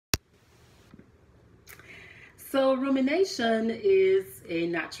So rumination is a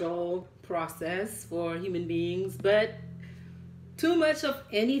natural process for human beings, but too much of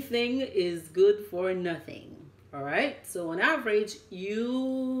anything is good for nothing. All right. So on average,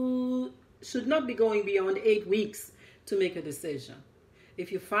 you should not be going beyond 8 weeks to make a decision.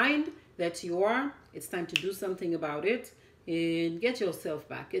 If you find that you are, it's time to do something about it and get yourself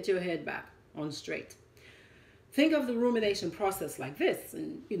back, get your head back on straight. Think of the rumination process like this.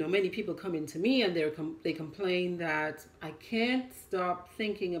 And, many people come into me and they complain that I can't stop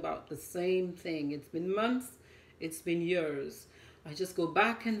thinking about the same thing. It's been months, it's been years. I just go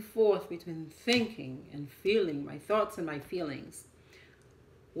back and forth between thinking and feeling, my thoughts and my feelings.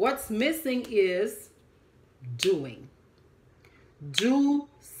 What's missing is doing. Do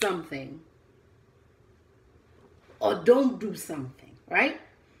something. Or don't do something, right?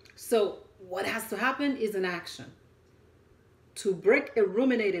 So what has to happen is an action. To break a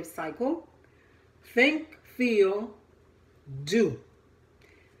ruminative cycle, think, feel, do.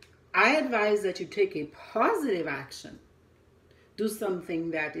 I advise that you take a positive action. Do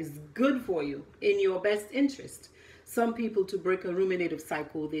something that is good for you, in your best interest. Some people, to break a ruminative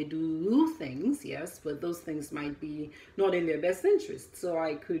cycle, they do things, yes, but those things might be not in their best interest. So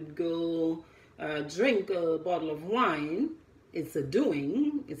I could go drink a bottle of wine. It's a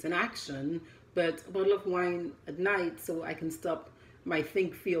doing, it's an action, but a bottle of wine at night so I can stop my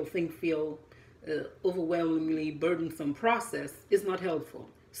think, feel, overwhelmingly burdensome process is not helpful.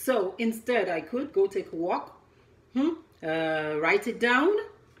 So instead, I could go take a walk, write it down.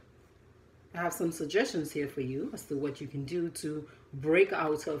 I have some suggestions here for you as to what you can do to break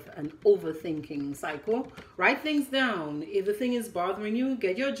out of an overthinking cycle. Write things down. If the thing is bothering you,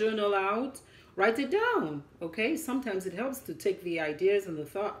 get your journal out. Write it down, okay? Sometimes it helps to take the ideas and the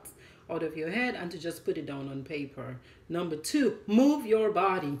thoughts out of your head and to just put it down on paper. Number 2, move your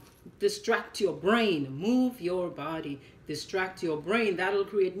body. Distract your brain. Move your body. Distract your brain. That'll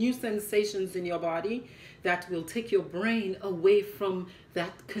create new sensations in your body that will take your brain away from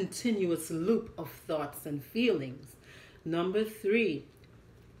that continuous loop of thoughts and feelings. Number 3,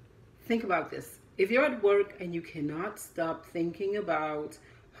 think about this. If you're at work and you cannot stop thinking about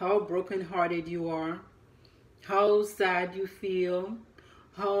how brokenhearted you are, how sad you feel,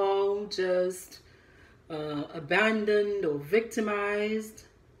 how just abandoned or victimized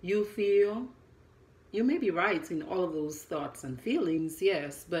you feel. You may be right in all of those thoughts and feelings,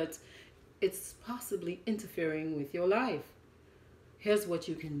 yes, but it's possibly interfering with your life. Here's what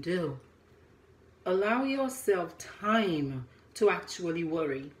you can do. Allow yourself time to actually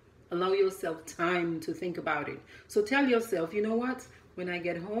worry. Allow yourself time to think about it. So tell yourself, you know what? When I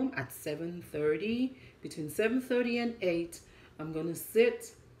get home at 7:30, between 7:30 and 8, I'm going to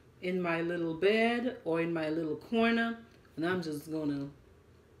sit in my little bed or in my little corner, and I'm just going to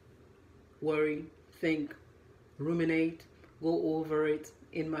worry, think, ruminate, go over it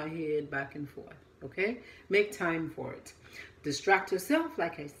in my head back and forth, okay? Make time for it. Distract yourself,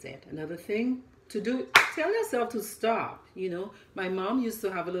 like I said. Another thing to do, tell yourself to stop. My mom used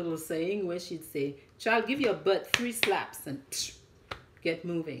to have a little saying where she'd say, child, give your butt 3 slaps and get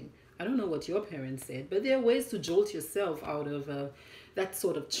moving. I don't know what your parents said, but there are ways to jolt yourself out of that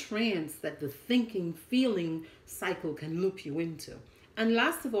sort of trance that the thinking, feeling cycle can loop you into. And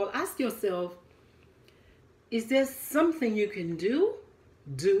last of all, ask yourself, is there something you can do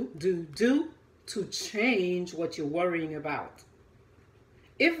to change what you're worrying about?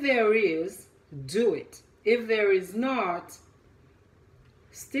 If there is, do it. If there is not,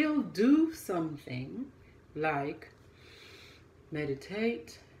 still do something like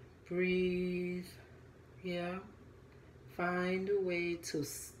meditate, breathe, find a way to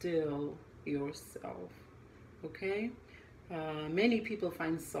still yourself, okay? Many people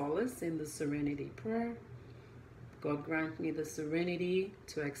find solace in the serenity prayer. God grant me the serenity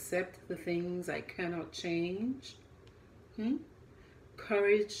to accept the things I cannot change.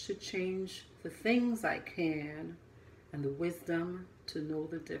 Courage to change the things I can, and the wisdom to know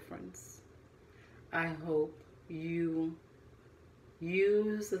the difference. I hope you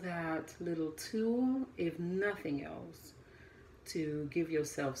use that little tool, if nothing else, to give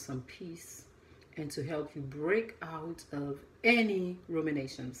yourself some peace and to help you break out of any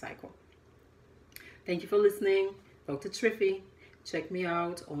rumination cycle. Thank you for listening. Dr. Triphi. Check me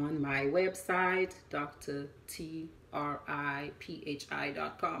out on my website,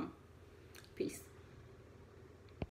 drtriphi.com. Peace.